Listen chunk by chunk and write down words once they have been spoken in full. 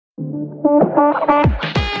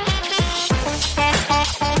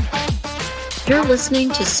You're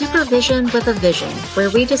listening to Supervision with a Vision, where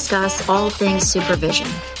we discuss all things supervision.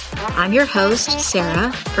 I'm your host,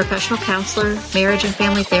 Sarah, professional counselor, marriage and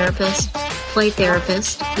family therapist, play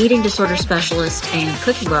therapist, eating disorder specialist, and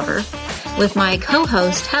cookie lover, with my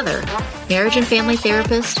co-host, Heather, marriage and family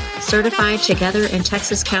therapist, certified Together in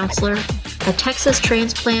Texas counselor, a Texas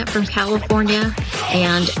transplant from California,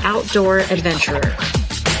 and outdoor adventurer.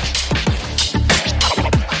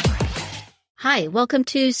 Hi, welcome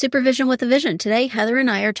to Supervision with a Vision. Today, Heather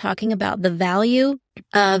and I are talking about the value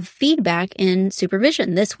of feedback in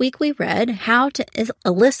supervision. This week, we read How to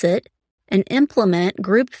Elicit and Implement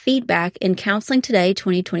Group Feedback in Counseling Today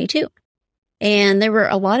 2022. And there were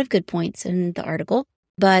a lot of good points in the article,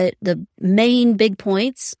 but the main big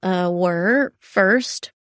points were,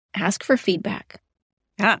 first, ask for feedback.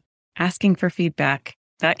 Yeah, asking for feedback.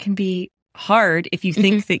 That can be hard if you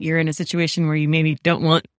think that you're in a situation where you maybe don't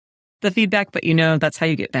want the feedback, but you know that's how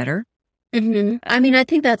you get better. I mean, I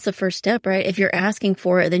think that's the first step, right? If you're asking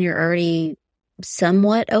for it, then you're already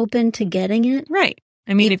somewhat open to getting it. Right.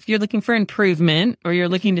 I mean, if you're looking for improvement or you're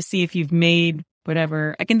looking to see if you've made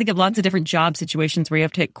whatever, I can think of lots of different job situations where you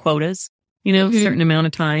have to hit quotas, a certain amount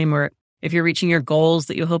of time, or if you're reaching your goals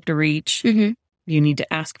that you hope to reach, you need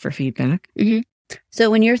to ask for feedback. So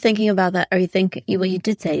when you're thinking about that, are you thinking, well, you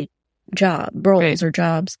did say roles or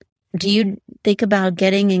jobs. Do you think about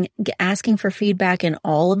getting and asking for feedback in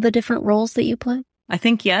all of the different roles that you play? I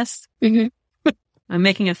think yes. I'm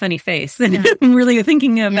making a funny face and I'm really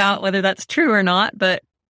thinking about whether that's true or not, but.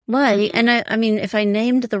 Right. And I mean, if I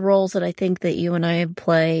named the roles that I think that you and I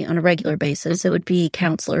play on a regular basis, it would be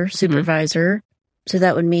counselor, supervisor. So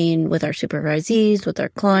that would mean with our supervisees, with our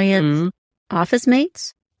clients, office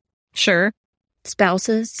mates. Sure.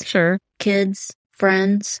 Spouses. Sure. Kids,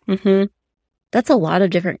 friends. That's a lot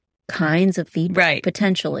of different kinds of feedback,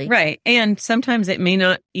 potentially. Right. And sometimes it may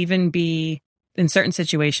not even be, in certain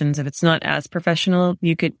situations, if it's not as professional,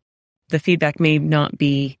 the feedback may not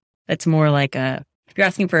be, it's more like if you're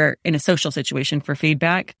asking for, in a social situation for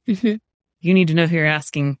feedback, you need to know who you're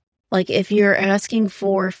asking. Like if you're asking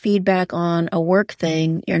for feedback on a work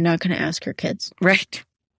thing, you're not going to ask your kids. Right.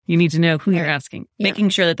 You need to know who you're asking, making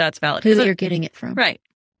sure that that's valid. Who you're getting it from. Right.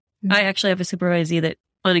 I actually have a supervisee that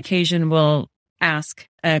on occasion will ask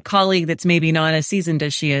a colleague that's maybe not as seasoned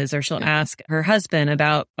as she is, or she'll ask her husband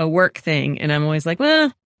about a work thing. And I'm always like,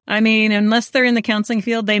 well, I mean, unless they're in the counseling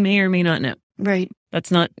field, they may or may not know. Right. That's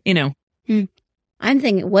not, I'm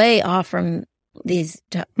thinking way off from these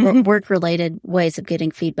work-related ways of getting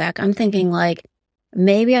feedback. I'm thinking like,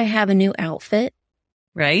 maybe I have a new outfit.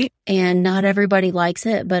 Right. And not everybody likes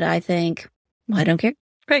it, but I think, well, I don't care.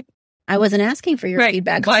 Right. I wasn't asking for your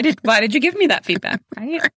feedback. Why did you give me that feedback?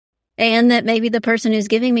 Right. And that maybe the person who's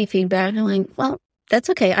giving me feedback, I'm like, well, that's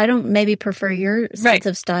okay. I don't maybe prefer your sense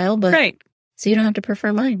of style, but so you don't have to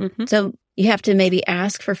prefer mine. So you have to maybe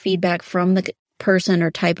ask for feedback from the person or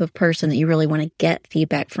type of person that you really want to get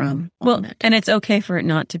feedback from. Well, and it's okay for it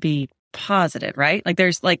not to be positive, right?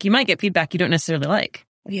 Like you might get feedback you don't necessarily like.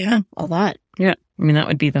 Yeah, a lot. Yeah. I mean, that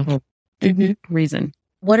would be the whole reason.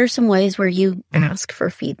 What are some ways where you ask for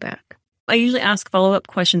feedback? I usually ask follow-up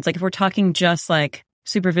questions. Like if we're talking just like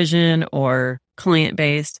supervision or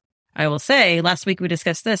client-based, I will say, last week we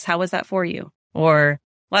discussed this. How was that for you? Or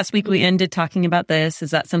last week we ended talking about this.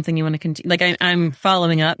 Is that something you want to continue? Like I'm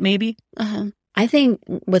following up maybe. I think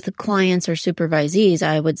with the clients or supervisees,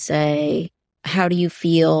 I would say, how do you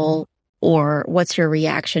feel? Or what's your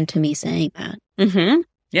reaction to me saying that?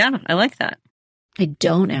 Yeah, I like that. I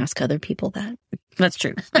don't ask other people that. That's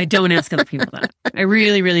true. I don't ask other people that. I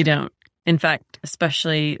really, really don't. In fact,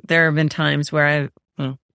 especially there have been times where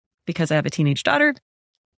because I have a teenage daughter,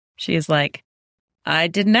 she is like, I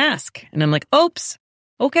didn't ask. And I'm like, oops,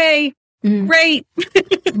 okay, great.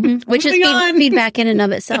 Which is feedback in and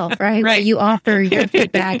of itself, right? Right. You offer your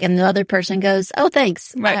feedback and the other person goes, oh,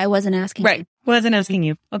 thanks. Right. I wasn't asking. Right. Wasn't asking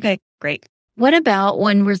you. Okay, great. What about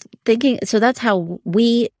when we're thinking, so that's how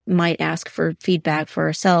we might ask for feedback for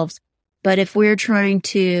ourselves. But if we're trying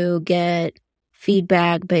to get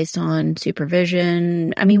feedback based on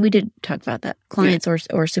supervision, I mean, we did talk about that, clients or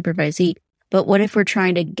supervisee. But what if we're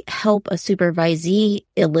trying to help a supervisee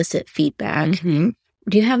elicit feedback? Do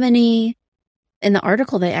you have any, in the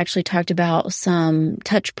article, they actually talked about some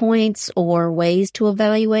touch points or ways to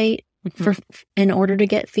evaluate in order to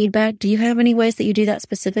get feedback. Do you have any ways that you do that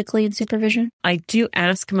specifically in supervision? I do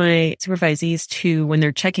ask my supervisees to, when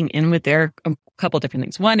they're checking in with a couple different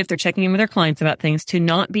things. One, if they're checking in with their clients about things, to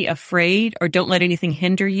not be afraid or don't let anything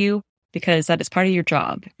hinder you, because that is part of your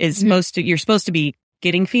job. You're supposed to be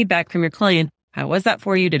getting feedback from your client, how was that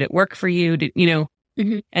for you? Did it work for you?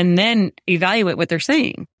 And then evaluate what they're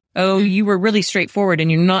saying. Oh, you were really straightforward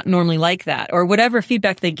and you're not normally like that, or whatever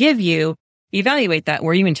feedback they give you. Evaluate that.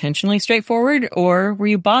 Were you intentionally straightforward or were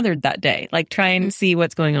you bothered that day? Like try and see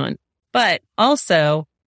what's going on. But also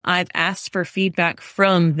I've asked for feedback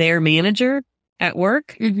from their manager at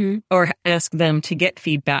work or ask them to get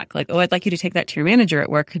feedback. Like, oh, I'd like you to take that to your manager at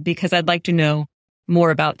work because I'd like to know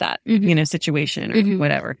more about that, situation or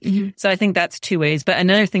whatever. So I think that's two ways. But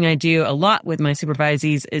another thing I do a lot with my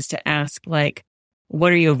supervisees is to ask, like,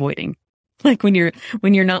 what are you avoiding? Like when you're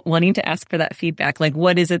not wanting to ask for that feedback, like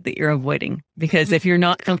what is it that you're avoiding? Because if you're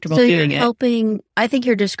not comfortable doing it. I think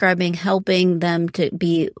you're describing helping them to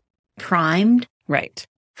be primed. Right.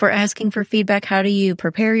 For asking for feedback. How do you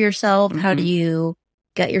prepare yourself? How do you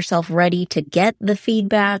get yourself ready to get the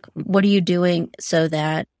feedback? What are you doing so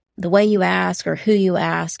that the way you ask or who you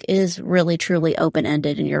ask is really truly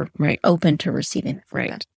open-ended and you're open to receiving the feedback?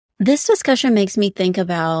 Right. This discussion makes me think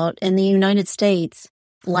about in the United States,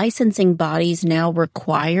 licensing bodies now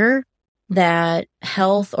require that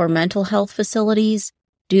health or mental health facilities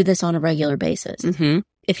do this on a regular basis.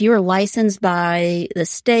 If you are licensed by the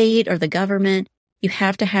state or the government, you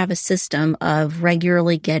have to have a system of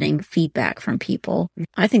regularly getting feedback from people.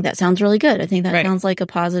 I think that sounds really good. I think that sounds like a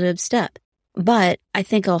positive step. But I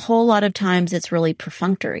think a whole lot of times it's really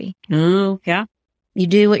perfunctory. Oh, yeah. You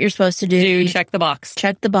do what you're supposed to do. You check the box.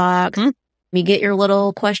 Check the box. You get your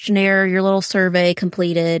little questionnaire, your little survey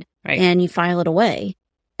completed, and you file it away.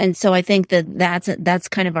 And so I think that's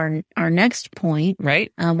kind of our next point.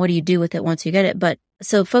 Right. What do you do with it once you get it? But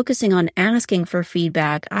so focusing on asking for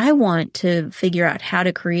feedback, I want to figure out how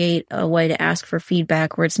to create a way to ask for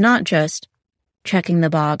feedback where it's not just checking the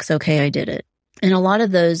box, okay, I did it. And a lot of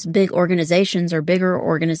those big organizations or bigger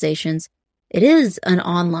organizations, it is an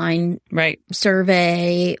online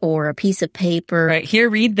survey or a piece of paper. Right. Here,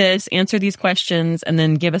 read this, answer these questions, and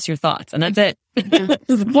then give us your thoughts. And that's it.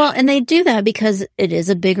 Well, and they do that because it is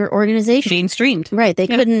a bigger organization. Mainstreamed. Right.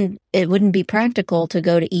 It wouldn't be practical to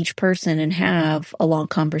go to each person and have a long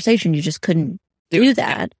conversation. You just couldn't do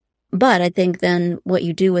that. But I think then what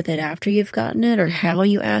you do with it after you've gotten it or how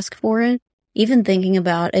you ask for it, even thinking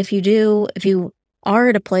about if you are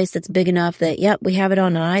at a place that's big enough that, we have it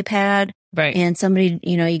on an iPad. Right. And somebody,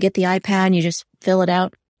 you get the iPad and you just fill it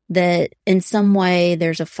out, that in some way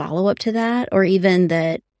there's a follow-up to that, or even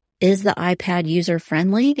that is the iPad user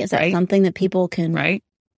friendly? Is that something that people can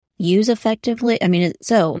use effectively? I mean,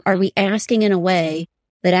 so are we asking in a way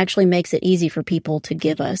that actually makes it easy for people to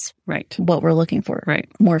give us what we're looking for? Right.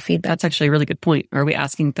 More feedback. That's actually a really good point. Are we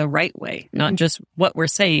asking the right way? Not just what we're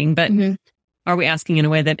saying, but are we asking in a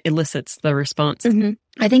way that elicits the response?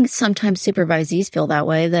 I think sometimes supervisees feel that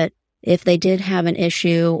way, that if they did have an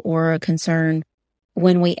issue or a concern,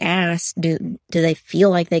 when we ask, do they feel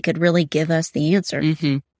like they could really give us the answer?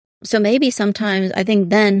 So maybe sometimes I think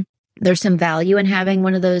then there's some value in having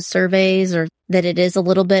one of those surveys, or that it is a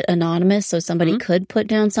little bit anonymous. So somebody could put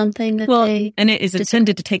down something that and it is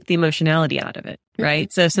intended to take the emotionality out of it,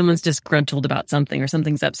 right? So if someone's disgruntled about something or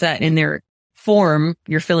something's upset in their form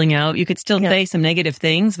you're filling out, you could still say some negative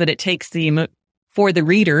things, but it takes for the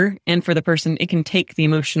reader and for the person, it can take the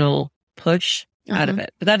emotional push out of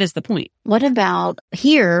it. But that is the point. What about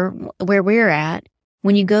here where we're at?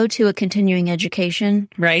 When you go to a continuing education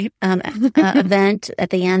event, at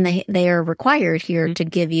the end, they are required here to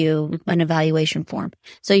give you an evaluation form.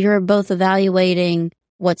 So you're both evaluating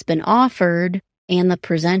what's been offered and the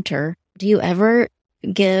presenter. Do you ever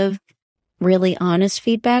give really honest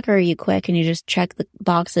feedback, or are you quick and you just check the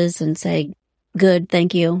boxes and say, good,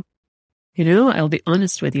 thank you? I'll be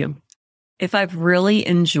honest with you. If I've really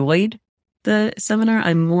enjoyed the seminar,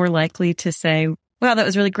 I'm more likely to say, wow, that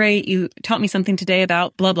was really great. You taught me something today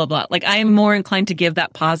about blah, blah, blah. Like I'm more inclined to give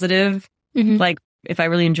that positive, like if I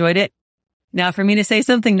really enjoyed it. Now for me to say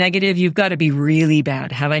something negative, you've got to be really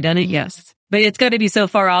bad. Have I done it? Yes. But it's got to be so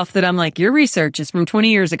far off that I'm like, your research is from 20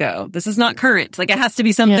 years ago. This is not current. Like it has to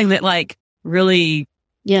be something that like really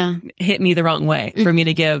hit me the wrong way for me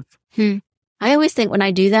to give. I always think when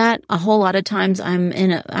I do that, a whole lot of times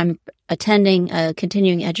I'm attending a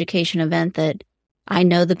continuing education event that I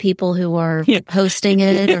know the people who are hosting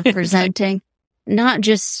it or presenting, not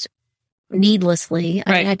just needlessly.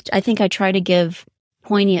 I think I try to give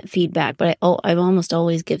poignant feedback, but I almost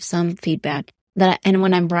always give some feedback and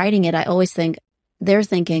when I'm writing it, I always think they're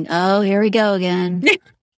thinking, oh, here we go again.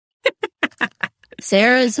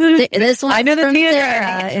 Sarah's this one. I know from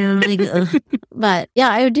Sarah. But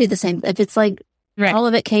I would do the same. If it's like all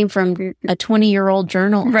of it came from a 20-year-old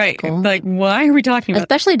journal article. Like, why are we talking about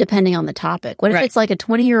especially depending on the topic. What if it's like a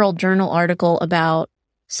 20-year-old journal article about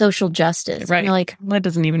social justice. Right. And you're like, That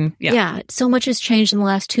doesn't even, yeah, so much has changed in the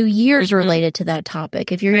last 2 years related to that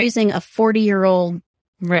topic. If you're using a 40-year-old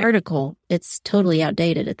article, it's totally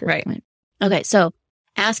outdated at this point. Okay, so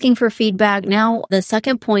asking for feedback. Now, the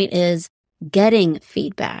second point is getting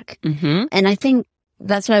feedback. Mm-hmm. And I think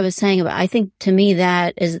that's what I was saying about, I think to me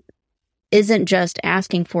that isn't just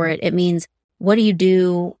asking for it. It means, what do you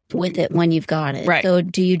do with it when you've got it? Right. So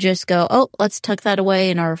do you just go, oh, let's tuck that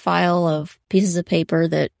away in our file of pieces of paper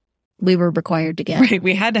that we were required to get? Right.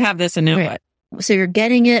 We had to have this and know it. So you're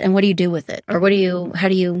getting it, and what do you do with it? Or how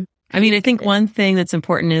do you? I mean, I think one thing that's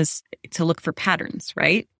important is to look for patterns,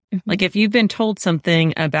 right? Mm-hmm. Like if you've been told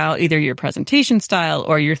something about either your presentation style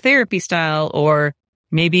or your therapy style, or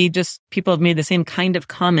maybe just people have made the same kind of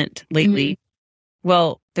comment lately.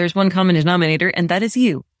 Well, there's one common denominator, and that is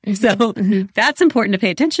you. So that's important to pay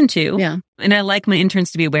attention to. Yeah. And I like my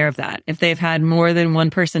interns to be aware of that. If they've had more than one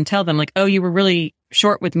person tell them like, oh, you were really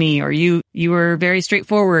short with me, or you were very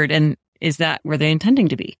straightforward. And is that where they're intending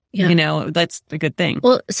to be? Yeah. You know, that's a good thing.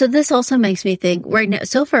 Well, so this also makes me think right now,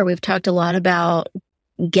 so far we've talked a lot about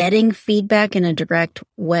getting feedback in a direct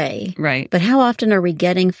way. Right. But how often are we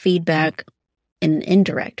getting feedback in an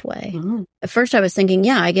indirect way? Mm-hmm. At first I was thinking,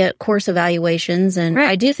 yeah, I get course evaluations, and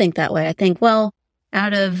I do think that way. I think, well,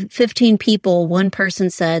 out of 15 people, one person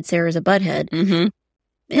said Sarah's a butthead. Mm-hmm.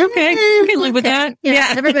 Okay, you can live with that.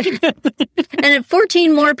 Yeah, everybody. And if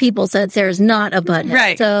 14 more people said Sarah's not a butthead.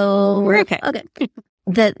 Right. So we're okay. Okay.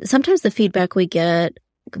 That sometimes the feedback we get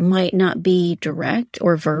might not be direct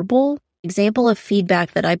or verbal. Example of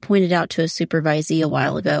feedback that I pointed out to a supervisee a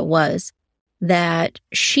while ago was that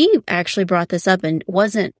she actually brought this up and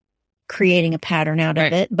wasn't creating a pattern out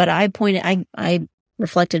of it, but I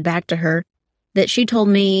reflected back to her that she told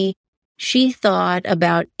me she thought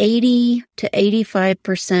about 80 to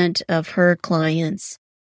 85% of her clients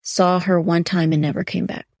saw her one time and never came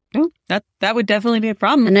back. Oh, that would definitely be a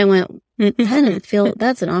problem. And I went, I didn't feel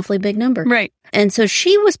that's an awfully big number. Right. And so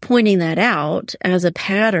she was pointing that out as a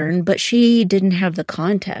pattern, but she didn't have the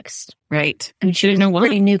context. Right. I mean, she didn't know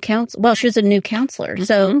what. Well, she was a new counselor. Mm-hmm.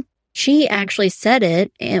 So she actually said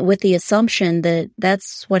it with the assumption that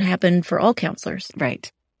that's what happened for all counselors. Right.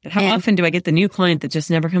 How often do I get the new client that just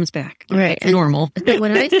never comes back? Right. It's normal. So what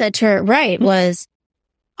I said to her, was,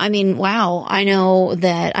 I mean, wow, I know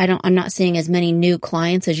that I'm not seeing as many new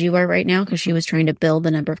clients as you are right now, because she was trying to build the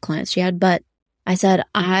number of clients she had. But I said,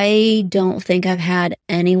 I don't think I've had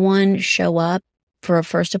anyone show up for a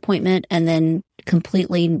first appointment and then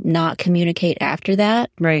completely not communicate after that.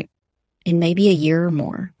 Right. In maybe a year or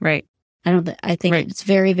more. Right. I think it's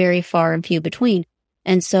very, very far and few between.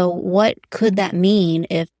 And so what could that mean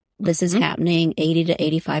if this is happening 80 to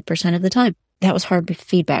 85% of the time? That was hard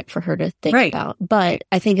feedback for her to think about. But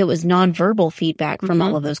I think it was nonverbal feedback from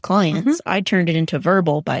all of those clients. I turned it into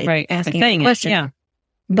verbal by asking a question. Yeah.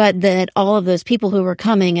 But that all of those people who were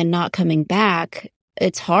coming and not coming back,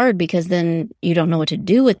 it's hard because then you don't know what to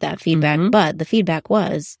do with that feedback. But the feedback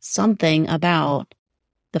was something about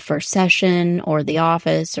the first session or the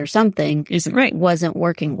office or something wasn't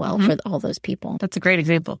working well for all those people. That's a great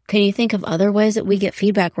example. Can you think of other ways that we get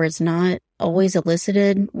feedback where it's not always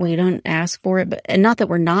elicited? We don't ask for it, and not that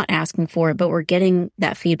we're not asking for it, but we're getting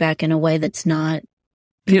that feedback in a way that's not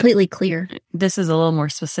completely clear. This is a little more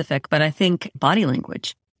specific, but I think body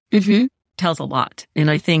language tells a lot. And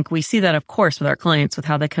I think we see that, of course, with our clients, with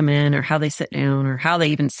how they come in or how they sit down or how they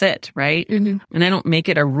even sit, right? And I don't make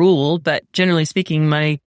it a rule, but generally speaking,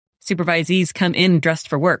 my supervisees come in dressed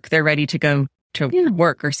for work. They're ready to go to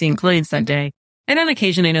work or seeing clients that day. And on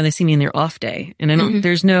occasion, I know they see me in their off day. And I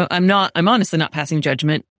don't, I'm honestly not passing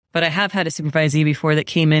judgment, but I have had a supervisee before that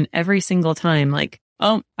came in every single time, like,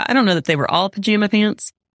 oh, I don't know that they were all pajama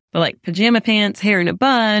pants, but like pajama pants, hair in a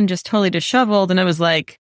bun, just totally disheveled. And I was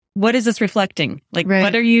like, what is this reflecting? Like,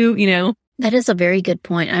 what are you? That is a very good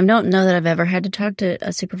point. I don't know that I've ever had to talk to a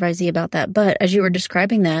supervisee about that. But as you were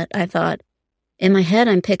describing that, I thought, in my head,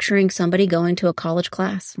 I'm picturing somebody going to a college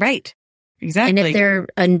class. Right. Exactly. And if they're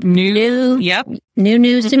a new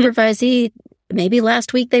supervisee, maybe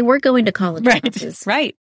last week they were going to college classes.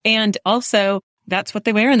 Right. And also, that's what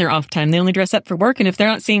they wear in their off time. They only dress up for work. And if they're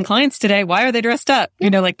not seeing clients today, why are they dressed up?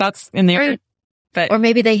 Like that's in there. But, or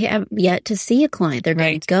maybe they have yet to see a client. They're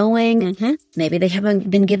going. Maybe they haven't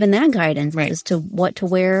been given that guidance as to what to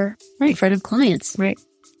wear in front of clients. Right.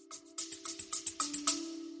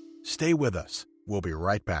 Stay with us. We'll be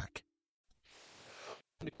right back.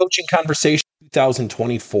 Coaching Conversation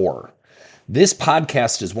 2024. This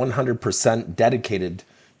podcast is 100% dedicated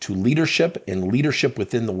to leadership and leadership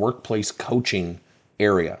within the workplace coaching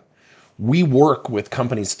area. We work with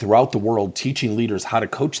companies throughout the world teaching leaders how to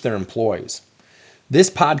coach their employees. This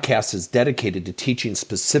podcast is dedicated to teaching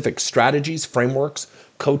specific strategies, frameworks,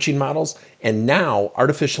 coaching models, and now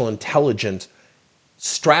artificial intelligence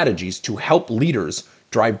strategies to help leaders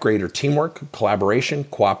drive greater teamwork, collaboration,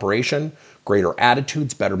 cooperation, greater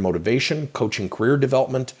attitudes, better motivation, coaching career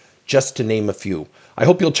development, just to name a few. I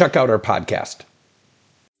hope you'll check out our podcast.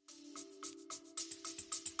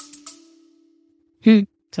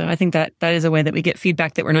 So I think that is a way that we get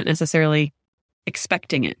feedback that we're not necessarily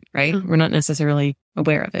expecting it, right? We're not necessarily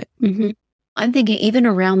aware of it. Mm-hmm. I'm thinking even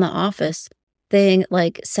around the office thing,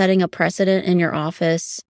 like setting a precedent in your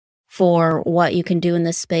office for what you can do in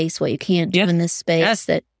this space, what you can't do in this space,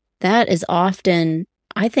 that is often,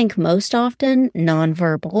 I think most often,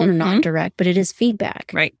 nonverbal or not direct, but it is feedback.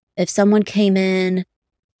 Right. If someone came in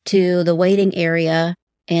to the waiting area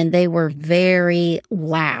and they were very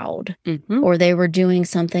loud or they were doing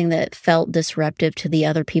something that felt disruptive to the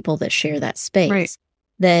other people that share that space,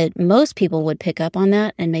 that most people would pick up on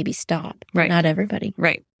that and maybe stop. Right. Not everybody.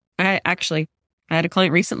 Right. I had a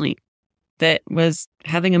client recently that was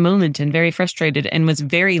having a moment and very frustrated and was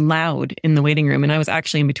very loud in the waiting room. And I was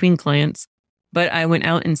actually in between clients, but I went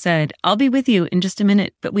out and said, I'll be with you in just a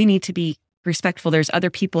minute, but we need to be respectful. There's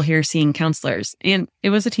other people here seeing counselors. And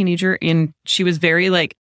it was a teenager and she was very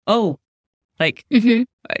like,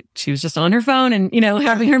 she was just on her phone and,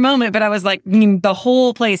 having her moment. But I was like, the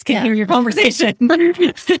whole place can hear your conversation.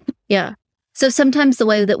 Yeah. So sometimes the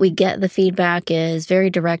way that we get the feedback is very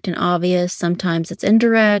direct and obvious. Sometimes it's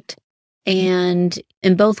indirect. And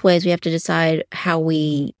in both ways, we have to decide how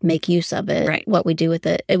we make use of it, what we do with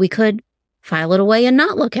it. We could file it away and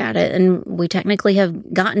not look at it. And we technically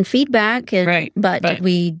have gotten feedback, but did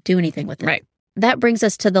we do anything with it? Right. That brings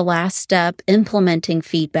us to the last step, implementing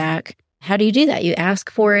feedback. How do you do that? You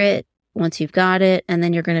ask for it once you've got it, and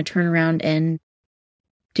then you're going to turn around and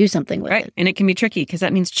do something with it. And it can be tricky because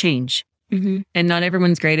that means change. And not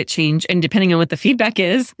everyone's great at change. And depending on what the feedback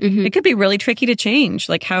is, it could be really tricky to change.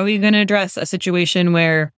 Like, how are you going to address a situation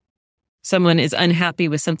where someone is unhappy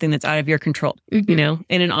with something that's out of your control, in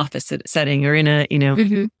an office setting or in a,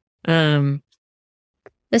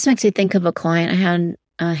 This makes me think of a client I had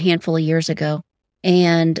a handful of years ago,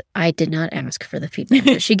 and I did not ask for the feedback,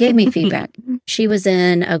 but she gave me feedback. She was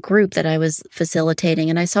in a group that I was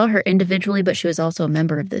facilitating, and I saw her individually, but she was also a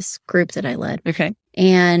member of this group that I led. Okay.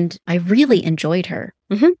 And I really enjoyed her.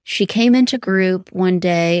 She came into group one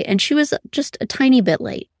day, and she was just a tiny bit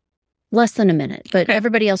late, less than a minute, but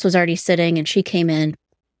everybody else was already sitting, and she came in,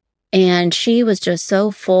 and she was just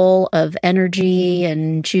so full of energy,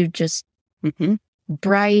 and she just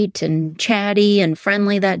bright and chatty and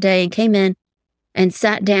friendly that day, and came in and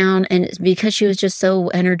sat down. And because she was just so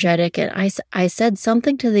energetic, and I said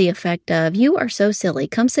something to the effect of, "You are so silly.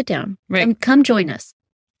 Come sit down. Come join us."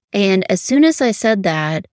 And as soon as I said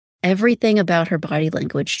that, everything about her body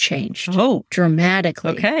language changed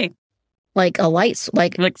dramatically. Okay. Like a light,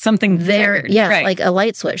 like something there. Yeah. Like a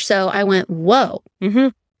light switch. So I went, whoa,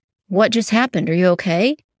 what just happened? Are you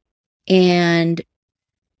okay? And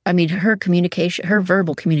I mean, her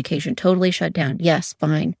verbal communication totally shut down. Yes,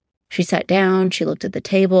 fine. She sat down. She looked at the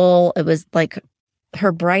table. It was like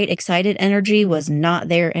her bright, excited energy was not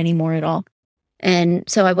there anymore at all. And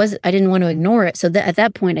so I didn't want to ignore it. So at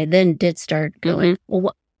that point, I then did start going,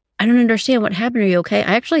 well, I don't understand what happened. Are you okay?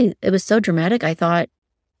 It was so dramatic. I thought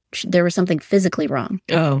there was something physically wrong.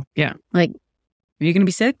 Oh, yeah. Like, are you going to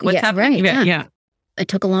be sick? What's happening? Right. Yeah. It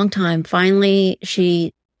took a long time. Finally,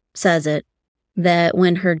 she says it, that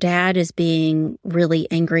when her dad is being really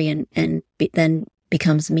angry and then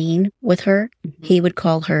becomes mean with her, he would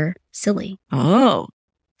call her silly. Oh,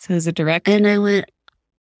 so is it direct? And I went,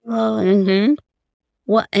 oh,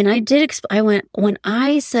 what? And I did, I went, when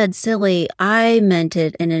I said silly, I meant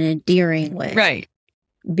it in an endearing way. Right.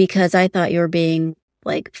 Because I thought you were being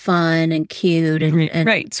like fun and cute and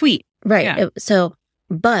right. Sweet. Right. Yeah.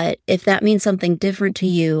 But if that means something different to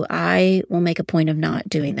you, I will make a point of not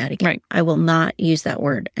doing that again. Right. I will not use that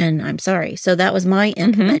word, and I'm sorry. So that was my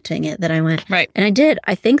implementing it, that I went. Right. And I did.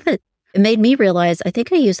 I think that it made me realize, I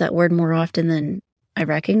think I use that word more often than I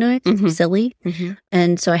recognize. Silly.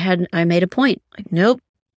 And so I made a point. Like, nope,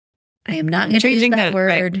 I am not going to use that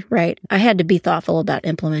word. Right. I had to be thoughtful about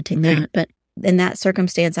implementing that. But in that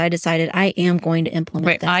circumstance, I decided I am going to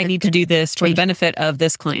implement that. I need to do this for the benefit of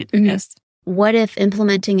this client. Yes. What if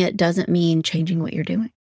implementing it doesn't mean changing what you're doing?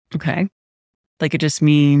 Okay. Like, it just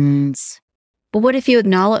means... But what if you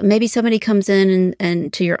acknowledge, maybe somebody comes in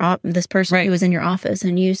and to your this person who was in your office,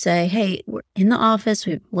 and you say, hey, we're in the office,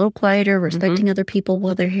 we're a little quieter, respecting other people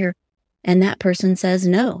while they're here. And that person says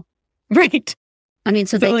no. Right. I mean,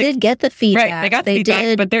 so they did get the feedback. Right, they got the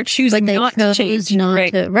feedback, but they're choosing not to change.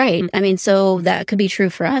 Right. Right. I mean, so that could be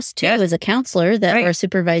true for us too, as a counselor or a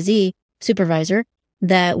supervisor,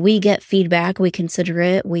 that we get feedback, we consider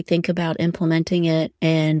it, we think about implementing it,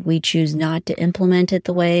 and we choose not to implement it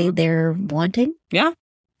the way they're wanting. Yeah,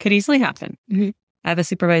 could easily happen. Mm-hmm. I have a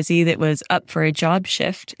supervisee that was up for a job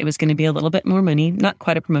shift. It was going to be a little bit more money, not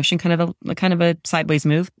quite a promotion, kind of a sideways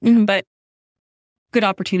move, but good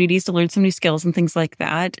opportunities to learn some new skills and things like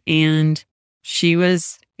that. And she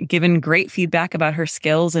was given great feedback about her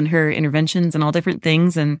skills and her interventions and all different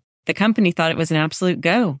things. And the company thought it was an absolute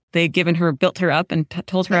go. They'd built her up and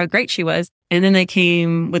told her how great she was. And then they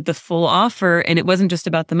came with the full offer. And it wasn't just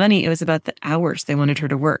about the money. It was about the hours they wanted her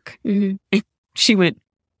to work. Mm-hmm. She went,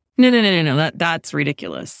 no, that's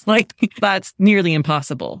ridiculous. Like, that's nearly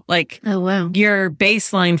impossible. Like, oh, wow. Your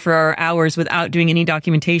baseline for our hours without doing any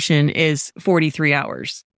documentation is 43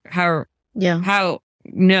 hours. No,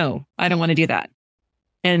 I don't want to do that.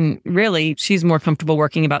 And really, she's more comfortable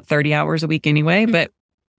working about 30 hours a week anyway, but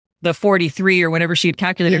the 43 or whatever she had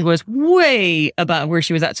calculated was way above where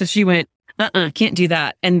she was at. So she went, can't do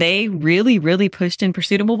that. And they really, really pushed in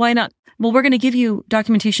pursuit of, well, why not? Well, we're going to give you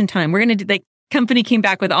documentation time. We're going to do, company came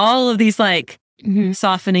back with all of these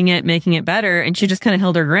softening it, making it better. And she just kind of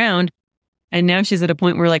held her ground. And now she's at a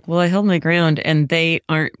point where I held my ground and they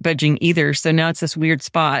aren't budging either. So now it's this weird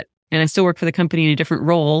spot and I still work for the company in a different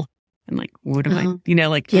role. I'm like, what am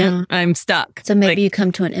I, I'm stuck. So maybe you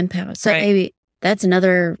come to an impasse. So maybe that's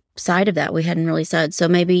another side of that we hadn't really said. So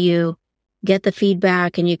maybe you get the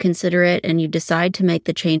feedback and you consider it and you decide to make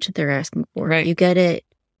the change that they're asking for. Right. You get it.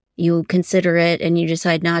 You consider it and you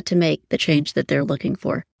decide not to make the change that they're looking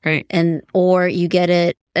for. Right. Or you get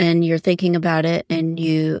it and you're thinking about it and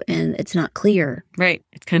it's not clear. Right.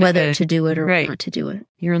 It's kind whether of to do it or not to do it.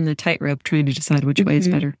 You're on the tightrope trying to decide which way is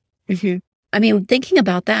better. Mm-hmm. I mean, thinking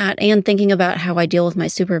about that and thinking about how I deal with my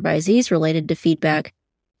supervisees related to feedback,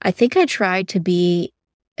 I think I try to be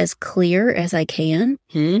as clear as I can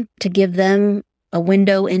to give them a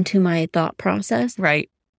window into my thought process. Right.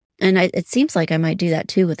 And it seems like I might do that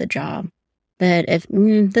too with a job. That if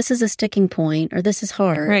this is a sticking point or this is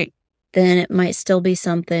hard, then it might still be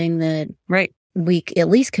something that we at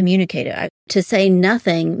least communicate it. To say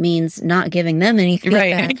nothing means not giving them any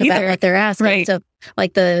feedback about what they're asking. Right. So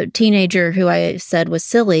like the teenager who I said was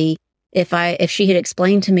silly, if she had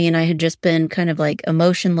explained to me and I had just been kind of like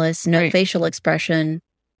emotionless, no facial expression,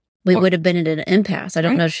 we would have been at an impasse. I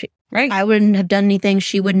don't know. I wouldn't have done anything.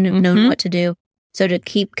 She wouldn't have known what to do. So to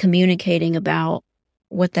keep communicating about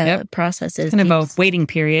what that process is. Kind of a waiting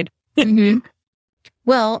period.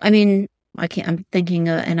 Well, I mean, I'm thinking,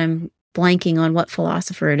 and I'm blanking on what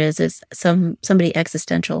philosopher it is somebody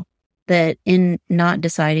existential, that in not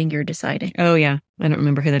deciding, you're deciding. Oh, yeah. I don't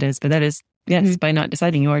remember who that is, but that is, yes, by not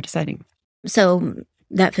deciding, you are deciding. So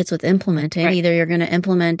that fits with implementing. Right. Either you're going to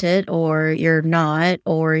implement it or you're not,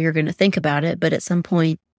 or you're going to think about it. But at some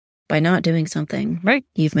point, by not doing something,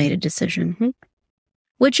 you've made a decision.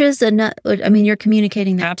 Which is you're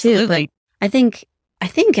communicating that too. But I think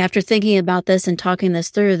after thinking about this and talking this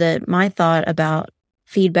through, that my thought about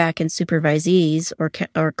feedback and supervisees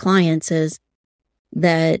or clients is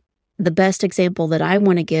that the best example that I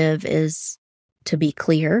want to give is to be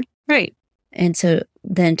clear. Right. And so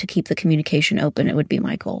then to keep the communication open, it would be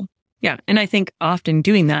my goal. Yeah. And I think often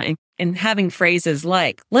doing that and having phrases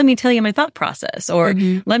like, let me tell you my thought process, or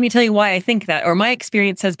let me tell you why I think that, or my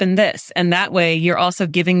experience has been this. And that way you're also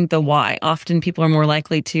giving the why. Often people are more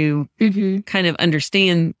likely to kind of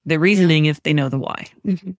understand the reasoning if they know the why.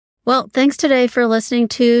 Well, thanks today for listening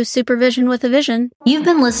to Supervision with a Vision. You've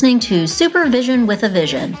been listening to Supervision with a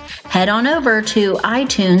Vision. Head on over to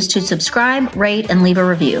iTunes to subscribe, rate, and leave a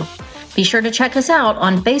review. Be sure to check us out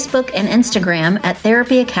on Facebook and Instagram at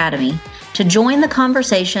Therapy Academy to join the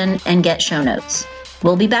conversation and get show notes.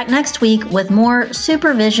 We'll be back next week with more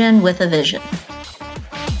Supervision with a Vision.